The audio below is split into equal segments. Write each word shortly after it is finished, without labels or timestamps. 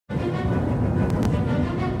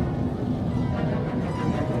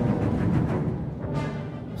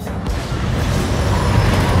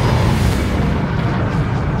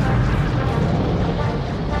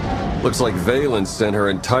Looks like Valen sent her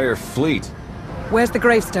entire fleet. Where's the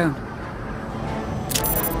gravestone?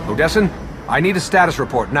 Odessen, I need a status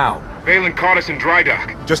report now. Valen caught us in dry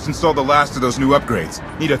dock. Just installed the last of those new upgrades.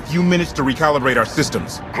 Need a few minutes to recalibrate our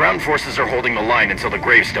systems. Ground forces are holding the line until the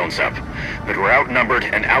gravestone's up. But we're outnumbered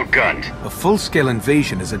and outgunned. A full-scale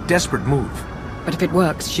invasion is a desperate move. But if it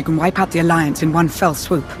works, she can wipe out the Alliance in one fell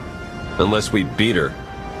swoop. Unless we beat her.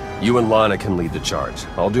 You and Lana can lead the charge.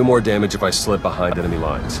 I'll do more damage if I slip behind enemy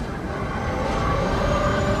lines.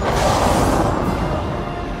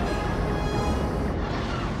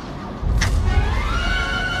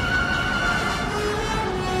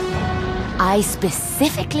 I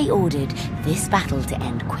specifically ordered this battle to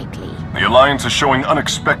end quickly. The Alliance is showing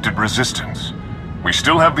unexpected resistance. We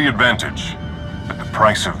still have the advantage, but the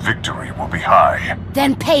price of victory will be high.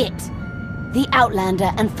 Then pay it! The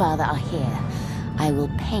Outlander and Father are here. I will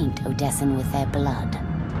paint Odessen with their blood.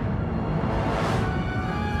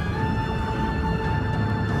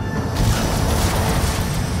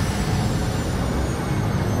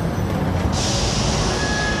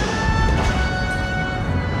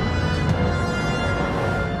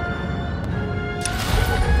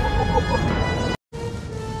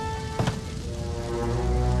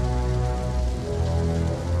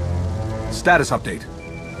 Status update.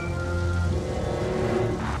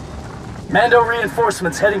 Mando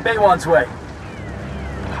reinforcements heading Baywan's way.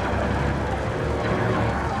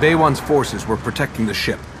 Baywan's forces were protecting the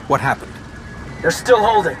ship. What happened? They're still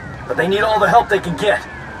holding, but they need all the help they can get.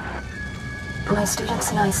 My students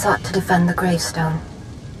and I sought to defend the gravestone.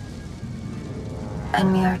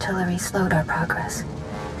 Enemy artillery slowed our progress.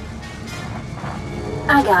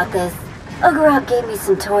 I got this. Ogorab gave me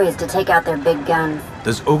some toys to take out their big guns.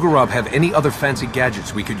 Does Ogorab have any other fancy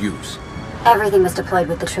gadgets we could use? Everything was deployed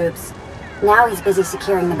with the troops. Now he's busy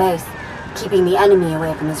securing the base, keeping the enemy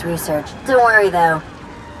away from his research. Don't worry though.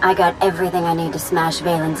 I got everything I need to smash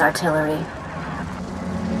Valen's artillery.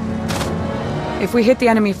 If we hit the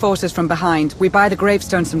enemy forces from behind, we buy the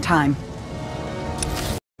gravestone some time.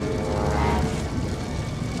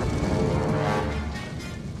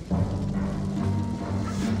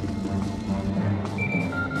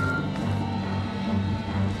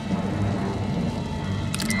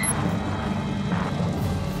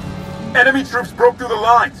 Enemy troops broke through the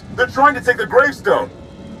lines. They're trying to take the gravestone.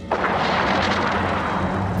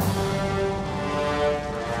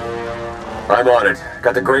 I'm on it.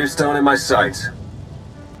 Got the gravestone in my sights.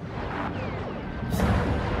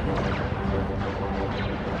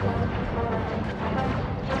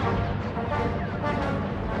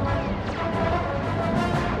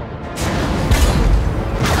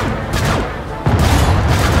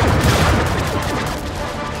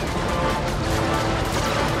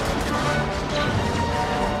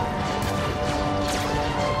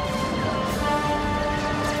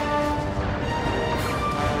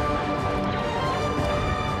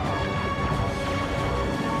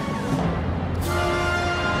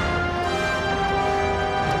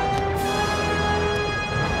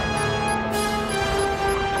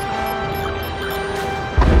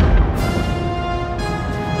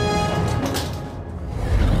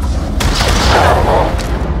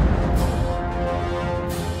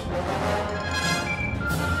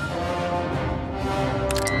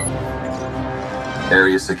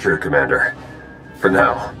 Area secure, Commander. For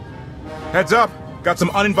now. Heads up! Got some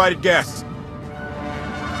uninvited guests.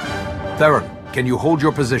 Theron, can you hold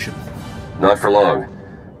your position? Not for long.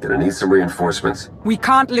 Gonna need some reinforcements. We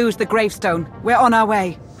can't lose the gravestone. We're on our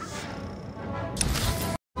way.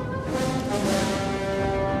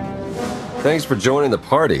 Thanks for joining the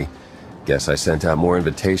party. Guess I sent out more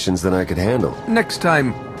invitations than I could handle. Next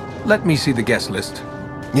time, let me see the guest list.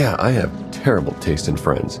 Yeah, I have terrible taste in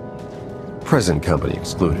friends. Present company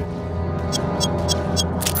excluded.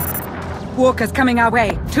 Walkers coming our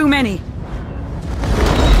way. Too many.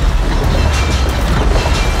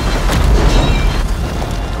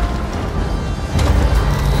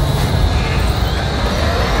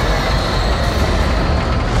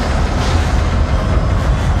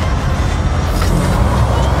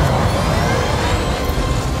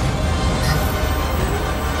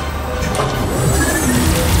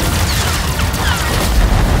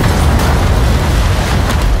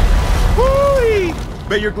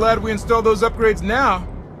 Bet you're glad we installed those upgrades now.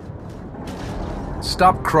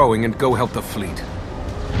 Stop crowing and go help the fleet.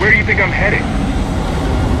 Where do you think I'm headed?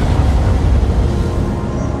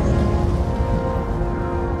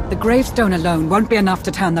 The gravestone alone won't be enough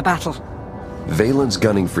to turn the battle. Valen's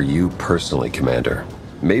gunning for you personally, Commander.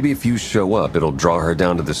 Maybe if you show up, it'll draw her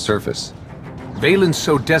down to the surface. Valen's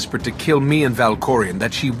so desperate to kill me and Valkorion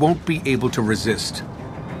that she won't be able to resist.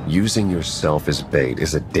 Using yourself as bait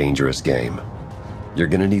is a dangerous game. You're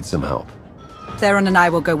gonna need some help. Theron and I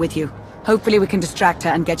will go with you. Hopefully we can distract her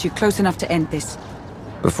and get you close enough to end this.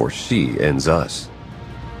 Before she ends us.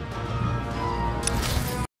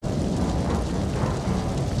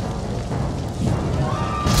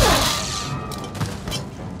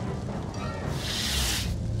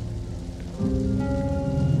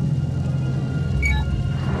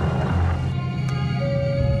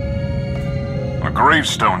 The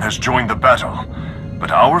gravestone has joined the battle,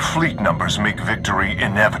 but our fleet numbers make victory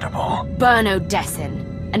inevitable. Burn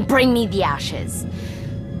Odessin, and bring me the ashes.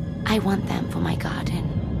 I want them for my garden.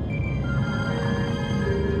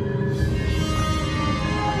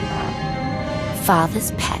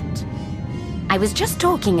 Father's pet. I was just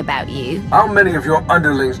talking about you. How many of your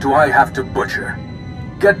underlings do I have to butcher?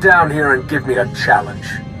 Get down here and give me a challenge.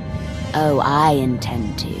 Oh, I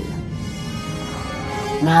intend to.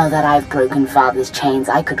 Now that I've broken Father's chains,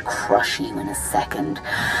 I could crush you in a second.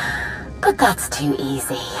 But that's too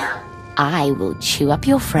easy. I will chew up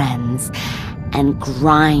your friends and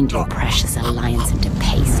grind your precious alliance into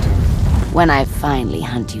paste. When I finally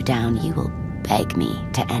hunt you down, you will beg me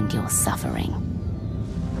to end your suffering.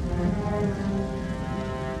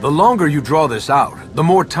 The longer you draw this out, the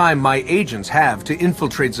more time my agents have to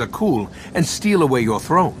infiltrate Zakul and steal away your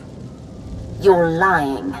throne. You're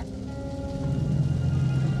lying.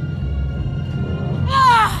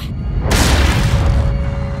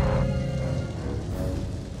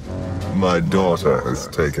 My daughter has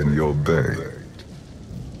taken your bait.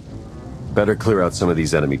 Better clear out some of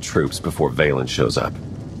these enemy troops before Valen shows up.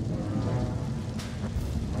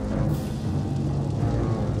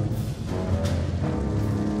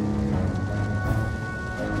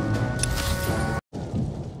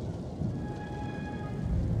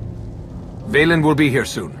 Valen will be here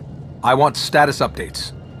soon. I want status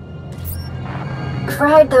updates.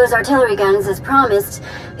 Fried those artillery guns as promised.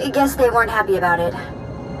 I guess they weren't happy about it.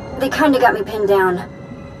 They kinda got me pinned down.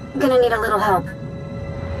 Gonna need a little help.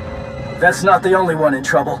 That's not the only one in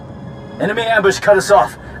trouble. Enemy ambush cut us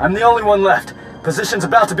off. I'm the only one left. Position's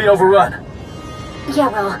about to be overrun. Yeah,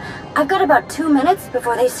 well, I've got about 2 minutes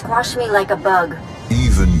before they squash me like a bug.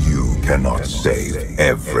 Even you cannot save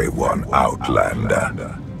everyone,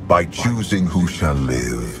 Outlander. By choosing who shall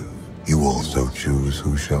live, you also choose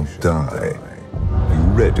who shall die. You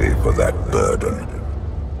ready for that burden?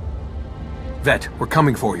 Vet, we're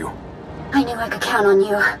coming for you. I knew I could count on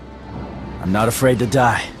you. I'm not afraid to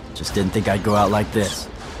die. Just didn't think I'd go out like this.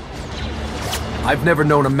 I've never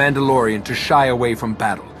known a Mandalorian to shy away from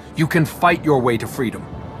battle. You can fight your way to freedom.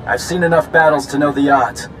 I've seen enough battles to know the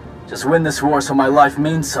odds. Just win this war so my life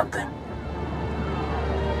means something.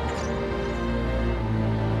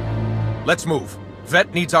 Let's move.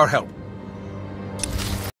 Vet needs our help.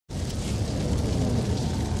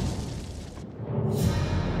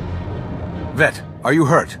 Vet, are you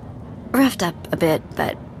hurt? Roughed up a bit,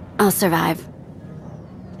 but I'll survive.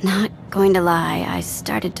 Not going to lie, I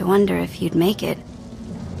started to wonder if you'd make it.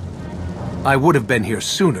 I would have been here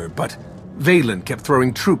sooner, but Valen kept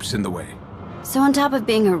throwing troops in the way. So on top of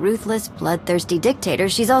being a ruthless, bloodthirsty dictator,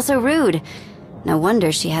 she's also rude. No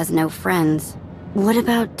wonder she has no friends. What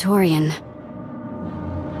about Torian?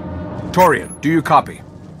 Torian, do you copy?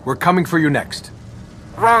 We're coming for you next.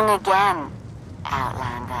 Wrong again,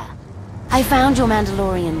 Outlander. I found your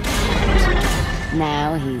Mandalorian cat.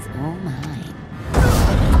 Now he's all mine.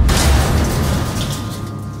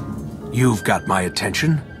 You've got my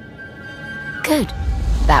attention. Good.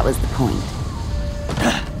 That was the point.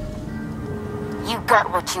 You got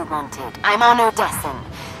what you wanted. I'm on Odessin.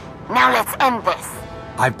 Now let's end this.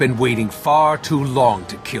 I've been waiting far too long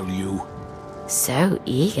to kill you. So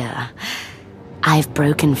eager. I've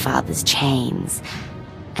broken Father's chains.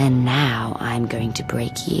 And now I'm going to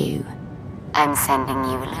break you. I'm sending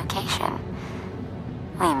you a location.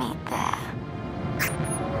 We meet there.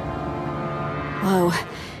 Whoa.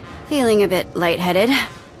 Feeling a bit lightheaded.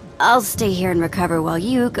 I'll stay here and recover while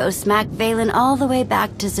you go smack Valen all the way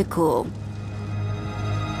back to Zakul.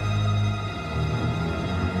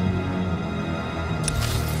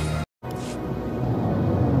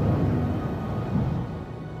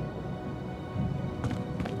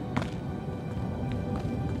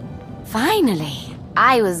 Finally!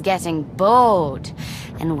 I was getting bored.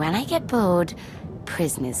 And when I get bored,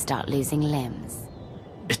 prisoners start losing limbs.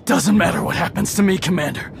 It doesn't matter what happens to me,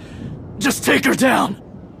 Commander. Just take her down!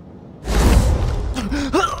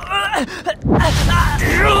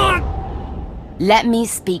 Let me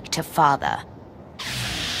speak to Father.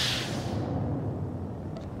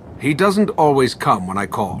 He doesn't always come when I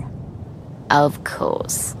call. Of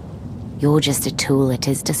course. You're just a tool at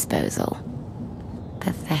his disposal.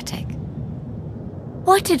 Pathetic.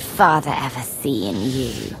 What did Father ever see in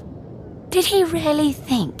you? Did he really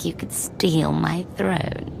think you could steal my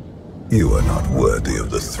throne? You are not worthy of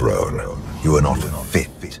the throne. You are not fit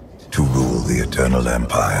to rule the Eternal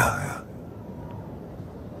Empire.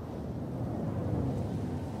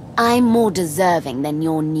 I'm more deserving than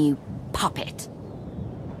your new puppet.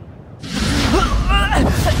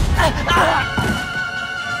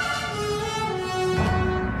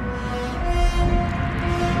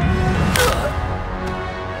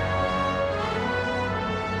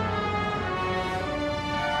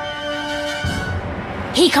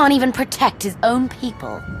 He can't even protect his own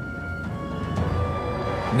people.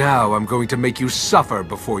 Now I'm going to make you suffer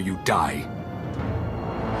before you die.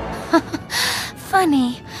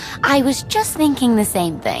 Funny. I was just thinking the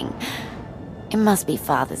same thing. It must be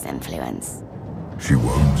Father's influence. She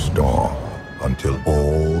won't stop until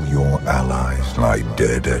all your allies lie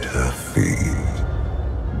dead at her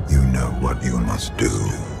feet. You know what you must do.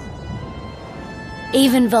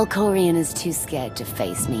 Even Valkorion is too scared to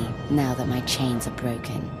face me, now that my chains are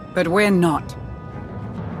broken. But we're not.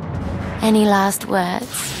 Any last words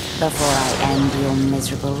before I end your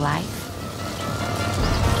miserable life?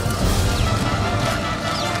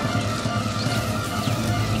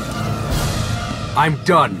 I'm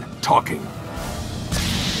done talking.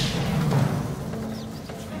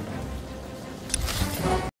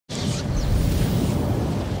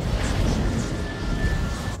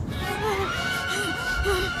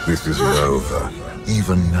 This isn't over.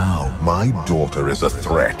 Even now, my daughter is a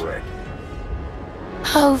threat.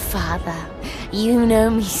 Oh, Father, you know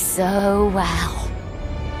me so well.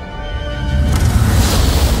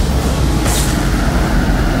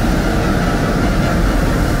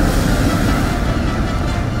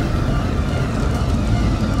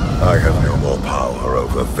 I have no more power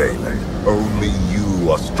over Valen. Only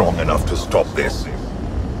you are strong enough to stop this.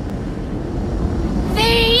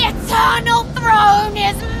 The Eternal Throne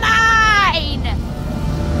is mine!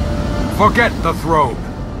 Forget the throne.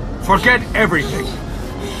 Forget everything.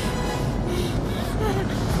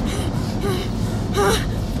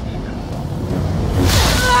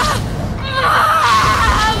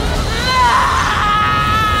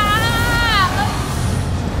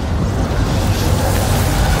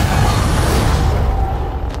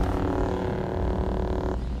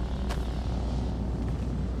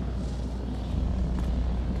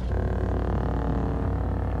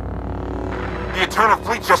 The Eternal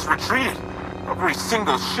Fleet just retreated. Every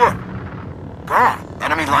single ship. Gone.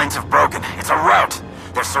 Enemy lines have broken. It's a rout.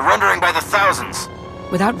 They're surrendering by the thousands.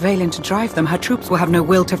 Without Valen to drive them, her troops will have no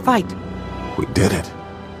will to fight. We did it.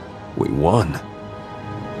 We won.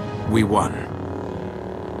 We won.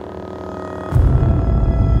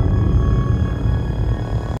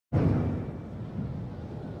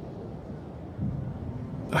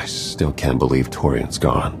 I still can't believe Torian's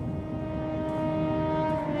gone.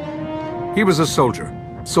 He was a soldier.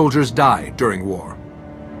 Soldiers die during war.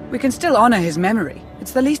 We can still honor his memory.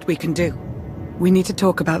 It's the least we can do. We need to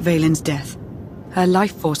talk about Valen's death. Her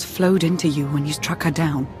life force flowed into you when you struck her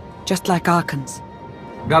down, just like Archon's.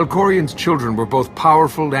 Valkorion's children were both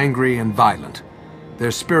powerful, angry, and violent.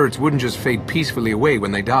 Their spirits wouldn't just fade peacefully away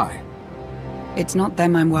when they die. It's not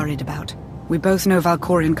them I'm worried about. We both know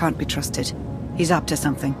Valkorion can't be trusted. He's up to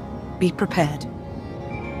something. Be prepared.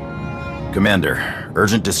 Commander,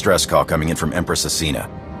 urgent distress call coming in from Empress Asina.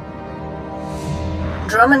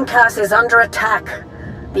 Drummoncass is under attack.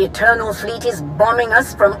 The Eternal Fleet is bombing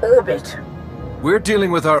us from orbit. We're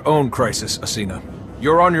dealing with our own crisis, Asina.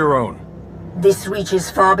 You're on your own. This reaches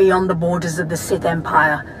far beyond the borders of the Sith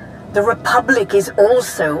Empire. The Republic is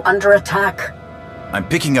also under attack. I'm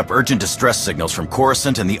picking up urgent distress signals from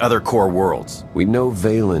Coruscant and the other core worlds. We know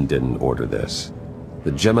Valen didn't order this.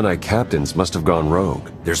 The Gemini captains must have gone rogue.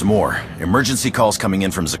 There's more. Emergency calls coming in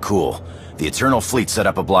from Zakul. The Eternal Fleet set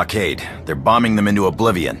up a blockade. They're bombing them into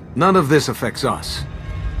oblivion. None of this affects us.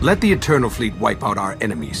 Let the Eternal Fleet wipe out our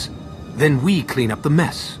enemies. Then we clean up the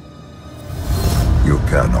mess. You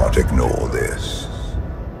cannot ignore this.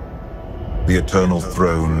 The Eternal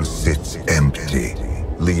Throne sits empty,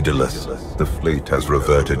 leaderless. The fleet has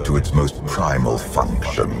reverted to its most primal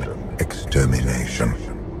function, extermination.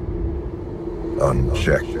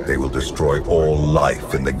 Unchecked, they will destroy all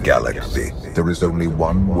life in the galaxy. There is only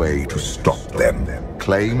one way to stop them.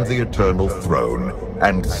 Claim the Eternal Throne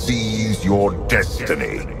and seize your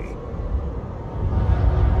destiny.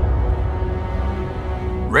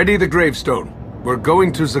 Ready the gravestone. We're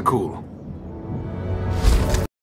going to Zakul.